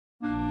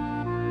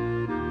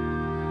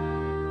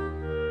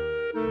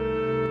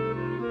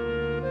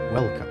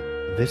Welcome,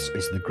 this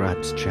is the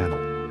Grads channel,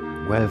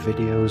 where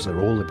videos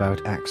are all about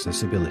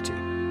accessibility.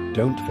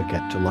 Don't forget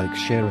to like,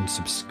 share and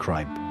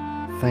subscribe.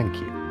 Thank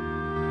you.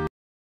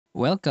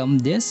 Welcome,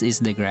 this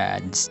is the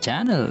Grads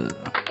channel.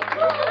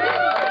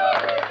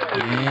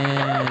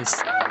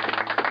 Yes.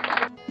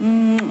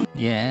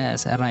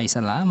 Yes, aray,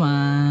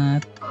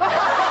 salamat.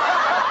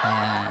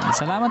 Ayan,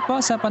 salamat po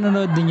sa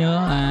panonood niyo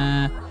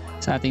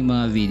sa ating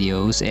mga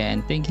videos,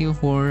 and thank you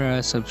for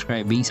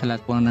subscribing sa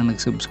lahat po na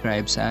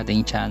nag-subscribe sa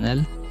ating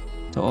channel.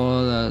 To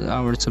all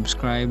our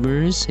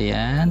subscribers,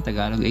 ayan,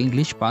 Tagalog,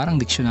 English, parang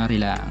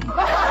dictionary lang.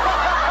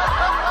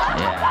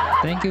 Yeah,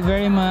 thank you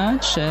very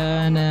much.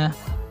 And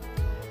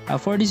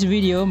for this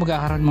video,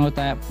 magkakaroon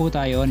po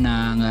tayo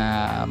ng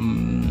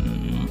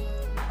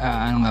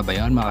ano nga ba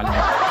yun?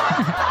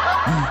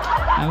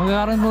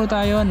 Magkakaroon po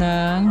tayo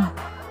ng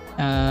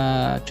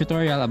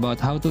tutorial about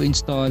how to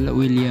install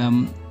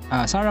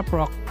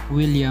Saraproc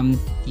William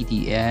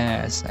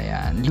TTS.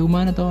 Ayan,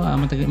 luma na to,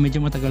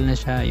 medyo matagal na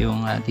siya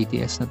yung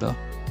TTS na to,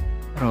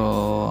 pero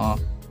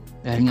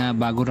dahil nga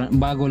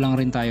bago lang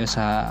rin tayo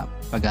sa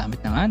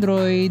paggamit ng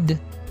Android,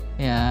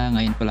 kaya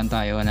ngayon pa lang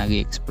tayo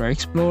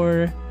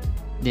nag-explore.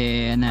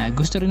 Then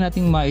gusto rin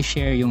nating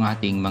ma-share yung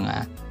ating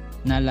mga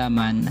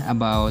nalaman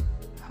about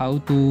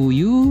how to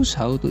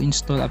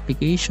install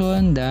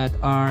application that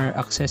are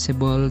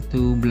accessible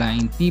to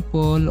blind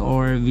people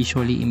or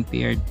visually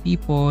impaired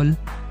people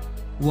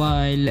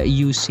while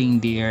using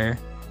their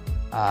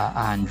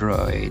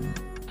Android.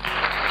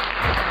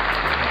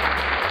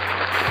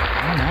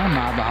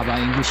 Mahaba-haba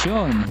English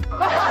yun.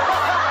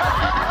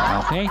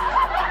 Okay.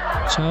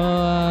 So,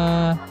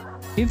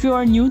 if you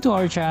are new to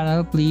our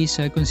channel, please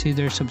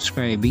consider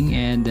subscribing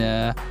and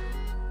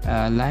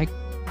like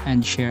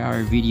and share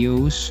our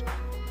videos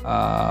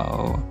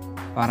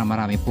para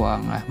marami po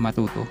ang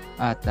matuto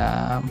at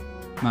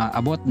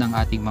maabot ng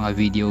ating mga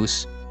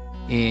videos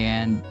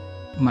and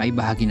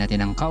maibahagi natin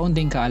ang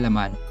kaunting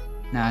kaalaman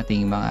na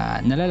ating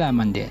mga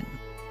nalalaman din.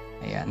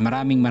 Ayan,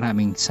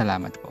 maraming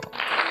salamat po.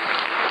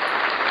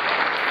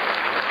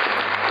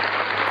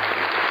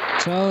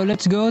 So,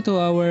 let's go to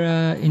our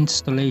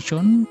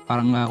installation.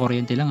 Parang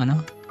kuryente lang, ano?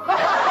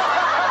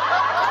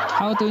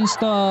 How to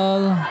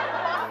install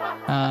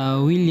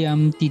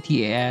William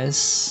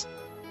TTS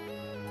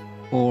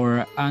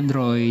for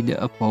Android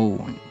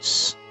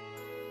phones.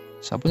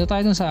 So, punta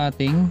tayo dun sa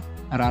ating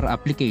RAR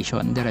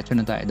application. Diretso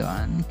na tayo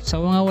doon.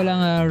 So, mga walang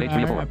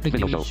RAR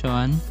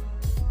application,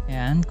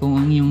 ayan,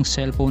 kung yung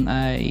cellphone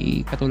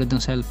ay katulad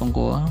ng cellphone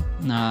ko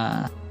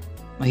na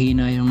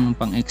mahina yung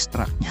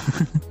pang-extract niya.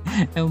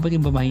 Ewan ba't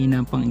yung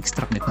mahina ang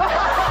pang-extract nito?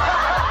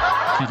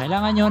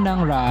 Kailangan nyo ng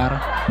RAR.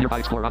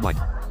 Nearby Explorer Online.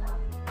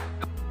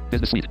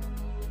 Business Suite.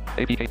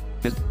 APK.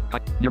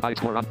 Nearby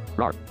Explorer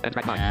RAR.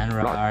 Ayan,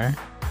 RAR.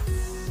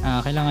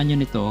 Kailangan nyo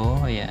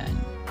nito. Ayan.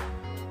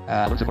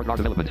 Support RAR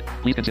development.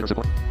 Please consider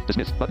support.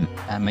 Dismiss button.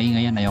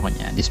 Maingay yan. Ayoko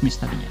niya. Dismiss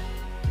na rin yan.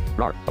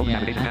 RAR. Open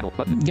navigation panel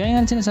button. Gaya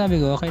nga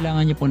sinasabi ko,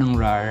 kailangan nyo po ng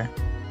RAR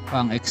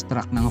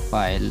pang-extract ng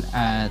file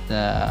at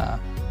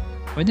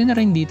pwede na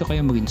rin dito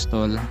kayo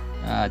mag-install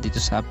dito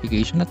sa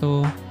application na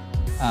to.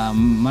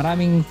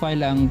 Maraming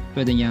file ang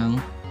pwede niyang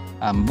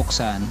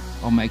buksan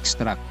o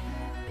ma-extract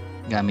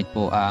gamit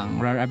po ang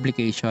RAR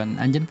application.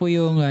 Andyan po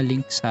yung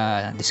link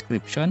sa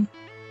description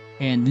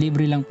and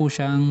libre lang po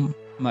siyang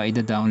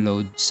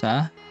maida-download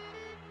sa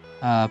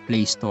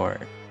Play Store.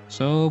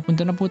 So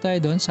punta na po tayo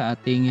doon sa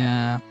ating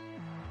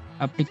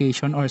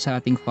application or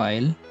sa ating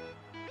file.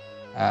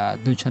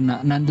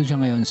 Nandun siya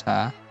ngayon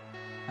sa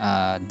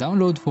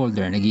download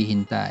folder,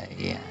 naghihintay.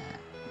 Yeah.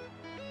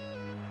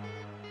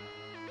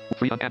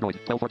 Free on Android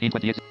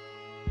 12.14.28.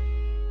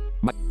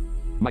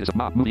 Minus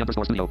movie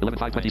underscore studio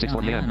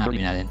 11.5.26.40 AM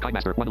 30.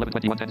 KineMaster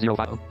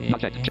 1.11.21.10.05. Okay. Not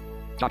checked.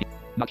 Copy.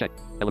 Not checked.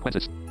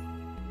 Eloquensis.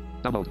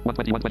 Download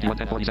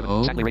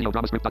 121.21.10.47. Sanctuary Radio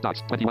Drama Script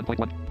Docs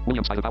 21.1.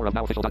 Williams by the power of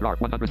now official.rar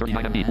 139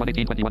 MB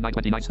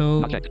 118.21.929. So,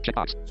 not checked.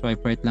 Checkbox.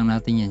 Swipe right lang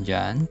natin yan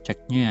dyan. Check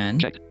nyo yan.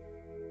 Checked.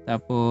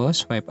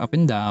 Tapos swipe up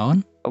and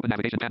down. Open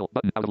navigation panel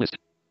button out of list.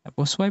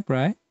 Tapos swipe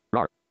right.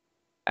 RAR.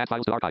 Add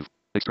files to archive.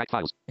 Extract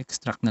files.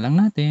 Extract na lang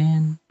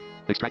natin.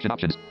 Extraction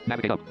options.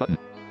 Navigate up button.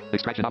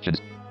 Extraction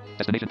options.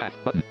 Destination path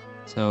button.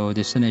 So,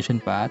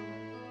 destination path.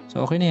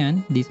 So, okay na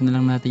yan. Dito na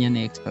lang natin yan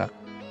i-extract.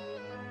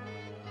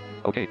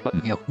 Okay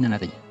button. Okay na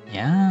natin yan.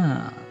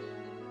 Yeah.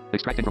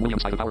 Extracting from Williams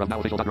by the power of now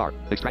official.rar.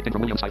 Extracting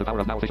from Williams by the power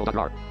of now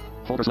official.rar.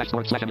 Folder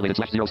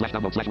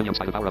 /storage/emulated/0/download/Williams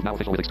by the power of now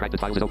official with extracted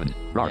files is opened.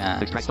 RAR.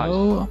 Yeah. Extract files.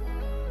 So,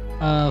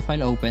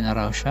 file open na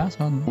raw siya.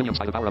 So, Williams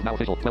by the power of now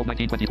official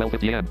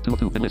 12.19.20.12.50 AM 2 of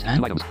 2 bin list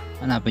 2 items.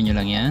 hanapin nyo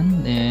lang yan.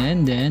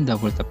 And then,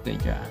 double tap kayo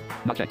dyan.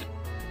 Not checked.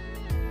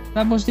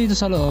 Tapos dito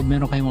sa loob,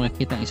 meron kayong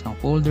makikita ng isang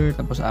folder,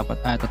 tapos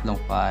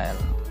tatlong file.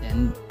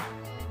 And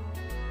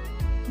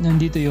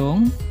nandito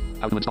yung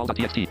How to install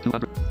 .txt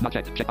 200. Not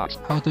checked.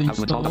 Checkbox. how to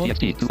install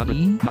 .txt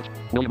 200. Not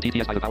William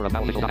TTS by the power of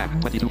now official app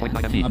 22.9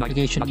 MB.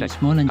 application Not checked.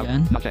 mismo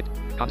nandyan. Not checked.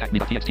 Contact me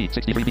 .txt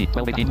 63B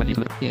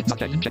 12.18.22. Not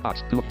checked.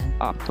 Checkbox.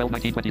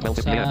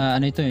 12.19.20.12.50 AM.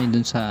 Ano ito yun,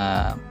 dun sa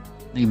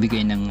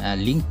nagbigay ng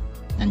link.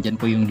 Nandyan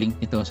po yung link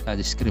nito sa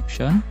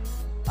description.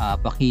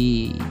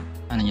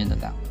 ano nyo na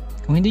lang.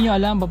 Kung hindi nyo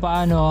alam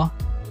paano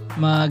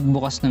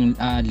magbukas ng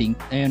link,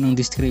 ayun ng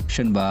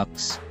description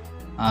box,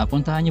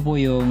 puntahan nyo po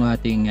yung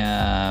ating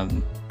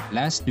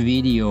last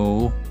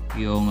video,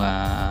 yung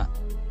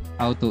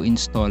how to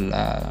install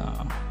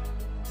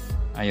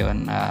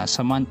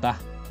Samantha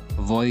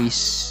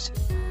voice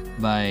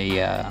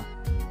via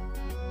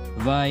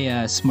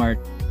Smart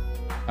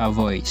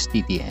Voice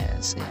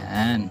TTS.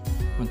 Ayan.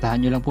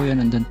 Puntahan nyo lang po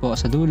yun. Nandun po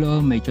sa dulo.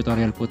 May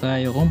tutorial po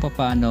tayo kung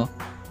paano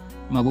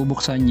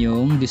mabubuksan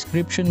yung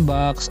description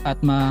box at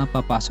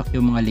mapapasok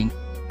yung mga link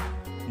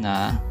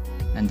na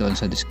nandun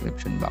sa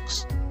description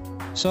box.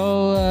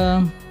 So,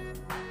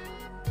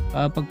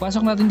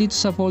 pagpasok natin dito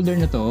sa folder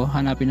na to,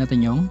 hanapin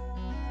natin yung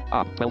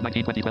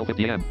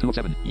 12/19/2012 a.m.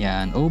 207.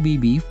 yan,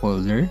 OBB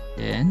folder.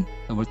 Then,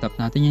 double tap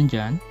natin yan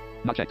dyan.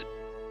 Not checked.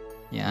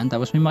 Yan,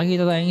 tapos may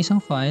makikita tayong isang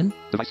file.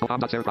 Device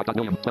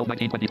com.sarah.william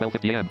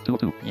 12/19/2012 a.m.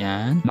 202.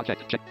 Yan. Not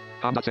checked. Check.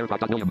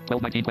 com.sarah.william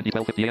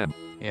 12/19/2012 a.m.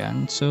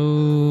 Yan.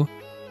 So,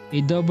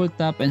 i-double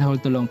tap and hold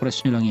to long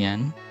press nyo lang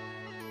yan.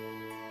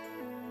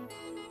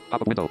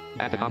 Pop-up window.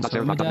 Add the Yan. So,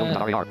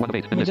 com.sarah.william 1 of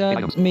 8 in list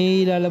items.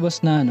 may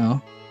lalabas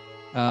na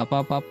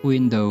pop-up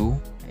window.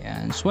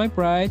 Ayan. Swipe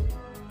right.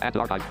 Add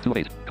to archive 2 of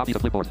 8. Copy to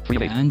clipboard 3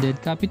 of 8. And then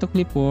copy to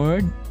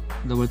clipboard.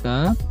 Double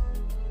tap.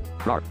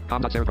 RAR.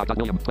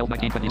 com.sarah.william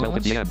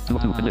 12/19/2012 a.m.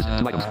 202 in list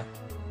 2 items.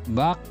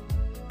 Back.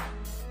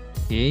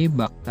 Okay,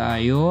 back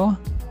tayo.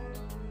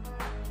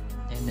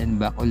 And then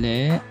back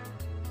uli.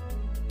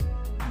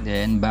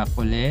 Then back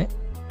uli.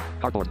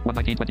 Cardboard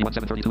 1/19/21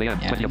 7:32 a.m.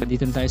 20 of 8.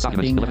 Dito na tayo sa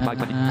ating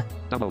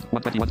Download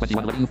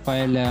 1/21/21 ating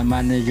file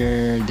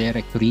manager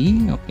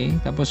directory. Okay,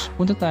 tapos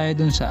punta tayo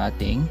dun sa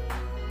ating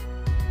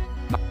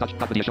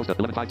 .video shows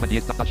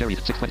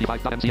 11/5/28.cherries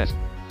 625.mcs.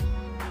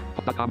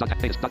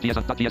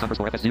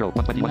 .com.ts_fs0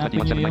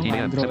 1/21/21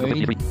 a.m.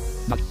 7:53.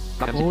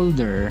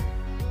 folder.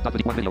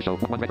 .1 video show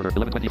 1 recorder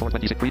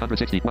 11/24/26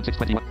 360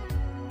 1621.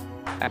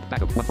 App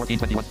backup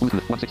 1/14/21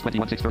 Bluetooth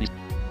 1/6/21 6:30.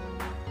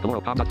 Deloro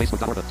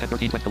com.facebook.org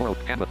 10/13/20 Deloro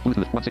Canva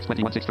Bluetooth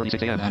 1/6/21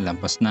 6:36 a.m.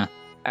 Lampas na.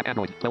 App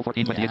Android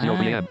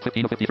 12/14/28 a.m.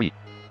 15:53.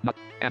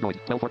 Android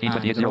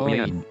 12/14/28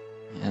 a.m.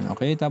 Yan,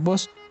 okay.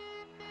 Tapos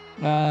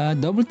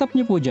double tap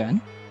nyo po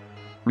dyan.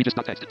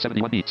 Regis.text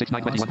 71B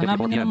 6921 Hanapin 54 na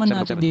p.m. naman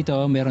natin 7:07. dito.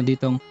 Meron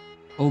ditong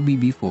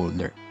OBB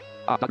folder.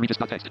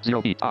 Regis.text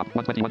 0B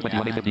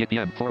 1/21/21 8:58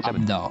 p.m.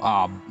 4:07.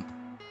 Daw.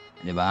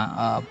 Diba?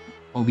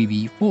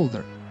 OBB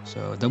folder.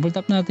 So, double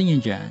tap natin yun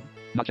dyan.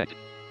 Not checked.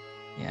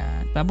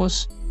 Yan.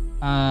 Tapos,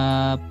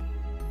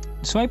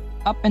 swipe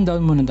up and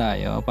down muna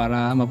tayo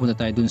para mapunta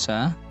tayo dun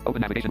sa Open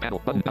navigation panel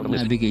button out of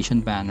list.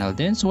 navigation panel.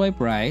 Then, swipe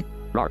right.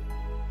 RAR.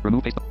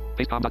 Remove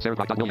paste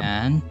com.sarah.william.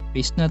 Yan.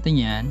 Paste natin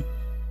yan.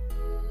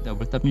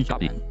 Double tap nyo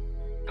Copy. dyan.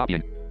 Copying.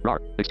 RAR.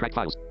 Extract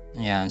files.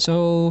 Ayan.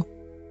 So,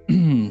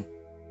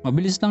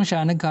 mabilis lang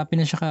siya. Nag-copy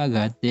na siya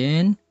kaagad.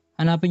 Then,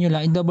 hanapin nyo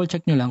lang. I-double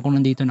check nyo lang kung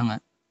nandito na nga.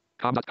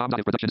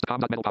 com.productions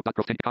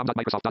com.metalpop.growth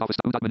com.microsoft.office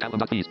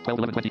 12.mentalum.fees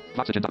 12/11/20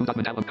 Voxygen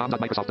com.mentalum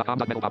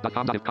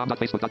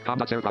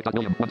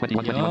com.microsoft.com.facebook.com.sarah.william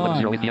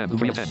 1/21/21 p.m.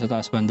 3 of 10 sa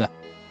taas banda.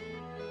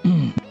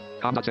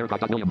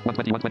 com.sarah.william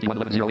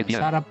 1/21/21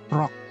 p.m.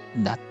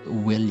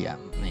 sarahproc.william.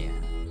 Ayan.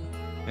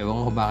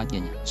 Ewan ko bakit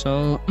ganyan.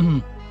 So,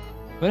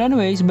 well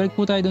anyways, balik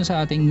po tayo dun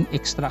sa ating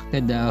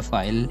extracted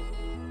file.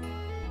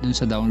 Dun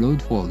sa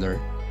download folder.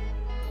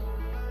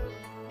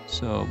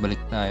 So, balik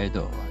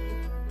tayo doon.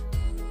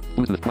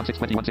 Bluetooth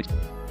 1/6/21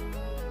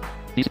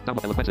 These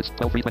download eloquences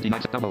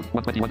 12/3/29 download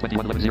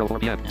 1/21/21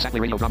 11:04 p.m.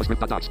 Sackley Radio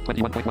JavaScript.docs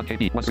 21.1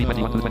 KB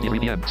 1/3/21 2:23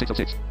 p.m.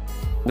 6:06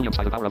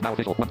 Williams by the power of now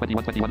official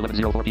 1/21/21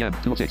 11:04 p.m.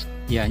 2:06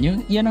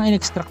 Yan ang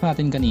in-extract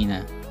natin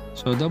kanina.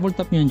 So double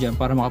tap nyo dyan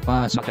para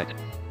makapasok. Not checked.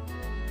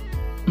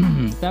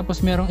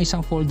 Tapos merong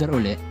isang folder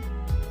uli.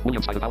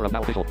 Williams by the power of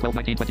now official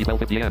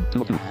 12/19/2012 p.m.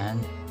 2:02 Yan.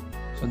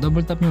 So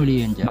double tap nyo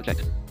uli yan dyan. Not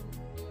checked.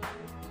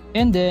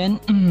 And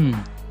then,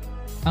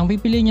 ang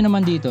pipiliin nyo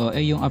naman dito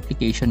ay yung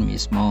application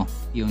mismo,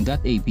 yung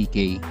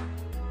 .apk.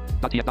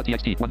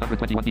 .txt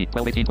 121D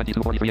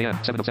 12/18/22:43 a.m.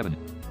 7:07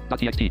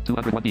 .txt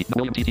 201D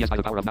William TTS by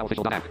the power of now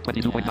official .app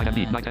 22.9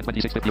 MB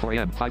 9:10:26:54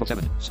 a.m.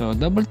 5:07 So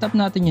double tap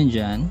natin yan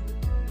dyan.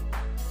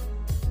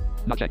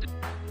 Not checked.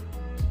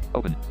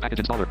 Open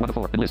package installer 1 of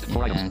 4 in list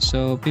 4 items. Yan.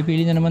 So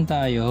pipili na naman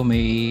tayo,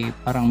 may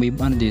ano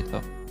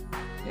dito.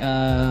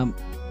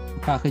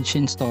 Package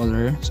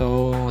installer.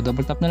 So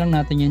double tap na lang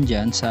natin yan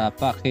dyan sa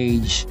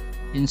package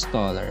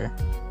installer.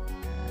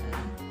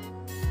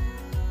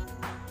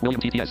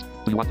 William TTS,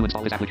 do you want to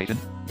install this application?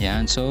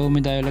 Yan. So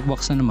may dialog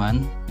box na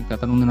naman.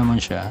 Nagtatanong na naman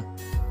siya.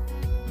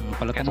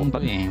 Pala tanong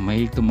to eh.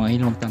 Mahilig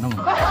magtanong.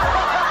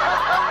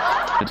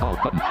 Install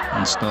button.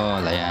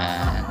 Install.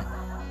 Ayan.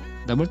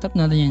 Double tap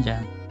natin yan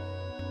dyan.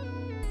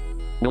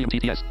 William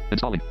TTS,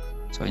 installing.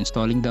 So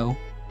installing daw.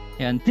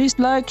 And please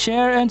like,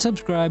 share, and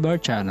subscribe our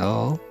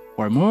channel.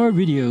 For more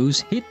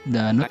videos, hit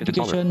the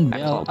notification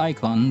bell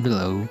icon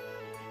below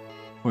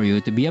for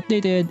you to be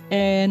updated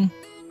and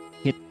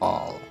hit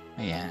all.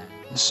 Ayan.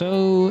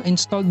 So,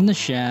 installed na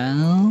siya.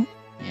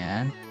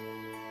 Ayan.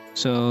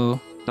 So,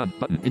 Done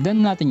button.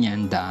 i-done natin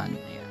yan. Done.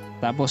 Ayan.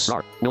 Tapos,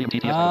 RAR. William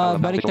TTS. Power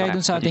of balik official tayo app.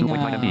 dun sa ating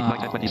 22.9 MB,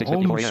 9:26,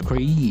 home 54 AM.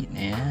 screen.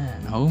 Ayan,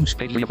 home Page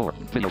screen. 3 of 4.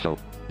 Video show.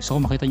 Gusto ko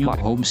makita nyo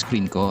yung home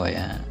screen ko.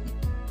 Ayan.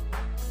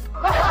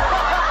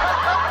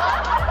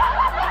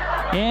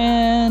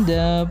 And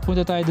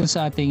punta tayo dun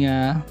sa ating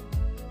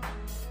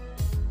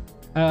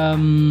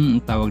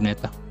tawag na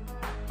ito.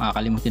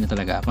 Makakalimutin na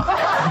talaga ako.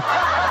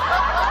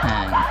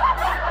 Ayan.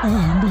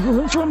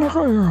 Sana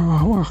kayo.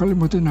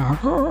 Makakalimutin na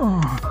ako.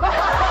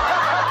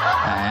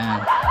 Ayan.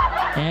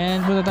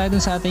 And punta tayo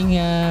dun sa ating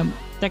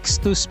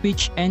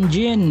text-to-speech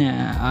engine.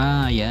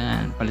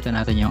 Ayan. Palitan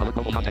natin yung Alert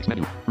mobile context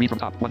menu. Read from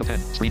top. 1 of 10.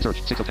 Screen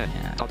search. 6 of 10.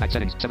 Yeah. Contact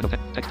settings. 7 of 10.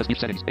 Text to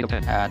speech settings. 8 of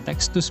 10.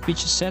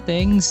 Text-to-speech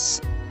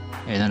settings.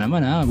 Ayan na naman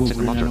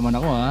Bubuli na naman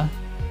ako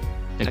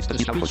Text to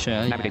speech output.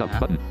 Text-to-speech. Navigate up.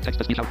 Button. Text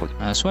to speech output.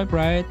 Swipe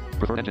right.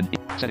 Preferred engine.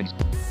 Settings.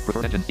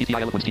 Preferred engine.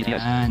 ETI Eloquence TTS.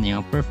 Yan,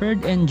 yung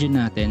preferred engine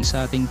natin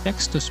sa ating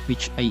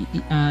text-to-speech ay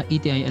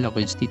ETI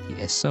Eloquence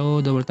TTS.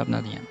 So, double tap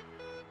natin yan.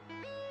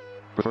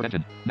 Preferred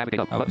engine.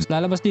 Navigate up. Tapos Button.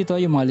 lalabas dito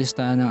yung mga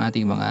lista ng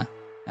ating mga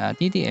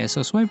TTS.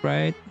 So, swipe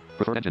right.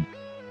 Preferred engine.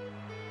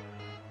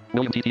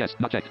 William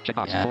TTS. Not checked.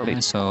 Checkbox. 4 of 8.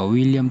 Yan. So,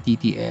 William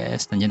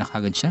TTS. Nandiyan na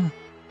kagad siya.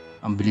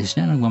 Ang bilis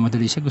niya.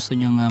 Nagmamadali siya. Gusto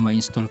niyang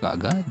ma-install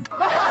kaagad.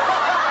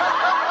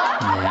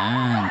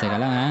 Ayan. Teka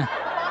lang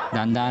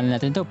Dahan-dahan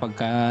natin to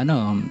pagka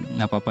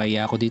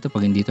napapahiya ako dito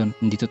pag hindi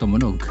to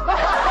tumunog.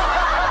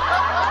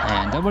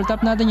 Ayan. Double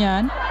tap natin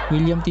yan.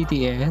 William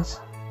TTS.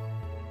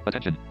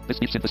 Attention. This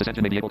speech synthesis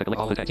engine may be able to collect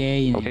all the text.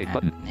 Okay. Okay.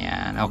 Button.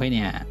 Ayan. Okay na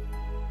yan.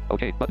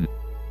 Okay. Button.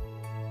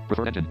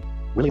 Preferred engine.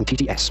 William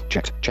TTS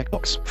checked.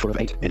 Checkbox 4 of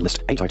 8 in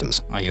list 8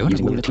 items. Ayun.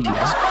 Using William Nagulat ka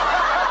TTS. naman.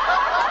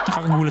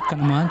 Nakakagulat ka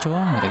naman,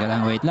 Chong. Teka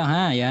lang. Wait lang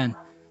Ayan.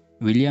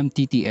 William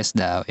TTS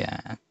daw.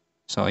 Ayan.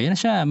 So, ayan na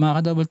siya. Mga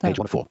ka-double tap.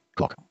 Page 1 of 4.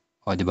 Clock.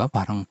 O, di ba?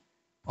 Parang,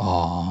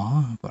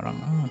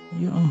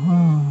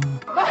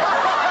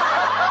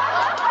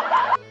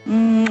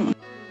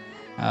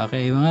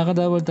 Okay, mga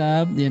ka-double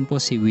tap. Yan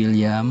po si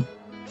William.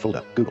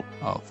 Folder. Google.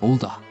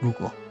 Folder.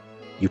 Google.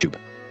 YouTube.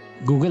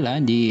 Google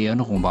hindi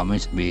kung ba may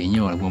sabihin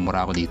nyo.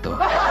 Nagmumura ako dito.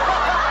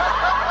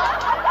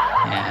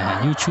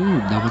 Yan,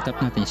 YouTube. Double tap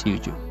natin si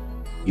YouTube.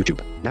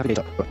 YouTube. Navigate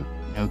up button.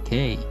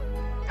 Okay.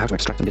 How to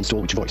extract and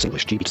install Voice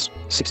English GBs.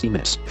 16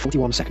 minutes,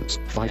 41 seconds,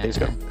 5 days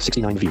ago,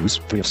 69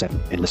 views, 3 of 7,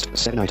 in list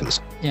 7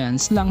 items. Yan,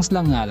 slang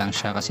nga lang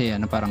siya kasi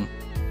parang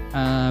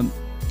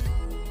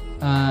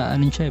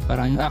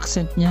parang yung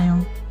accent niya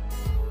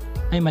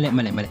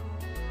mali.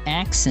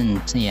 Accent,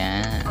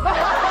 yan.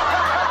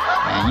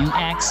 Yung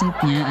accent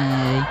niya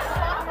ay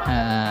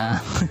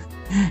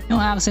yung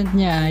accent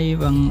niya ay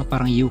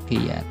parang UK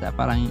yata,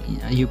 parang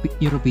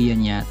European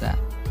yata.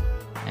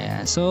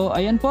 Ayan. So,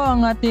 ayan po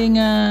ang ating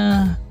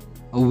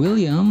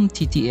William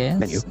TTS.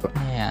 Menu.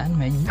 Ayan,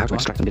 menu. How to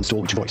extract and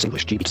install Voice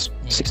English GBs.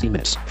 16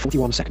 minutes,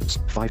 41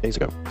 seconds, 5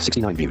 days ago,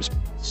 69 views.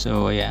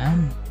 So,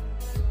 ayan.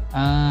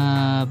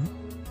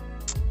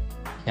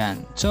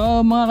 Yan.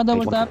 So, mga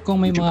ka-double tap,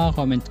 kung may mga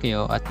comment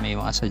kayo at may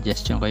mga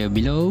suggestion kayo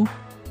below,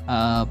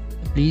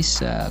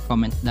 please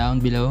comment down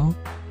below.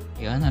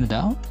 Yan, ano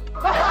daw?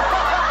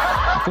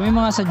 Kung may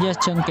mga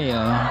suggestion kayo,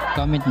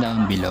 comment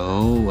down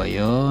below.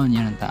 Ayun,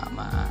 yun ang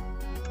tama.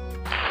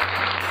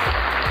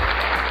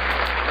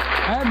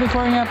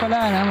 Before nga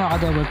pala, mga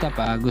ka-double tap,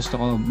 gusto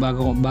ko,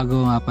 bago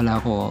nga pala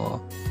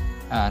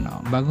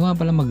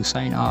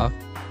mag-sign off,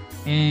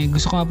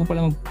 gusto ko nga po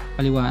pala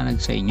magpaliwanag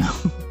sa inyo.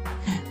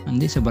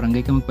 Hindi, sa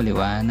barangay ka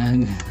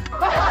magpaliwanag.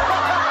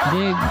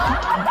 Hindi,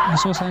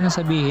 gusto ko sana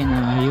sabihin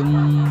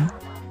yung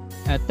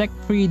tech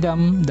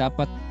freedom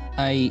dapat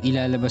ay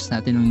ilalabas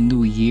natin ng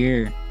New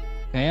Year.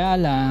 Kaya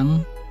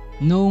lang,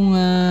 nung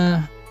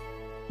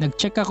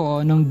nag-check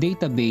ako nung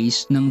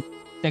database ng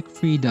tech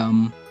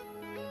freedom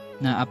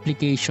na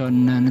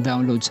application na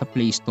na-download sa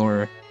Play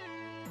Store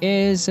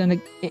is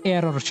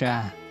nag-error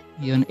siya.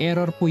 Yun,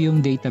 error po yung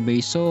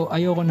database. So,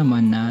 ayoko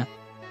naman na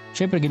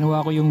syempre,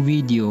 ginawa ko yung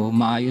video,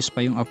 maayos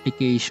pa yung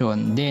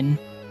application. Then,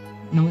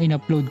 nung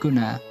in-upload ko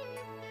na,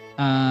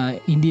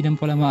 hindi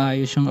naman pala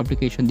maayos yung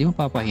application. Di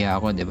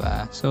mapapahiya ako, di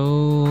ba?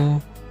 So,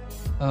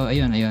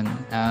 ayun.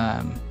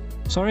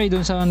 Sorry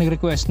dun sa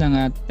nag-request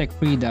ng Tech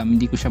Freedom,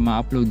 hindi ko siya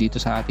ma-upload dito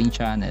sa ating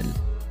channel.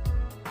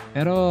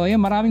 Pero, ayun,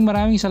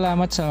 maraming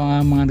salamat sa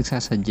mga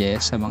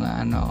nagsasuggest, sa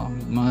mga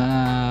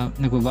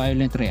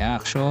nagva-violent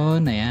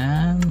reaction.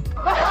 Ayan.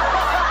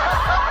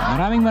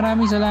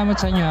 Maraming salamat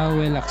sa inyo.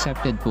 Well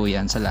accepted po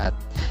yan sa lahat.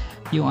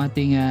 Yung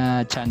ating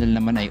channel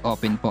naman ay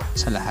open po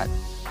sa lahat.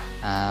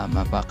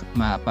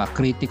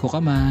 Mapa-kritiko ka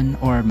man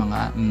or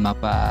mga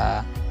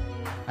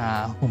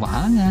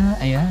humahanga.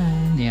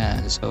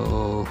 Ayan.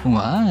 So,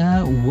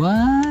 humahanga.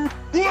 What?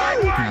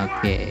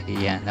 Okay.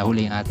 Yan.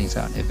 Nahuli yung ating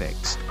sound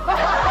effects.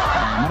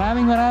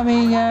 Maraming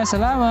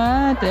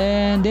salamat.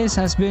 And this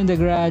has been the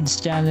Grads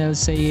channel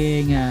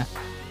saying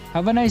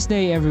have a nice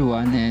day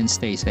everyone and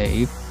stay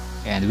safe.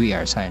 And we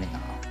are signing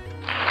off.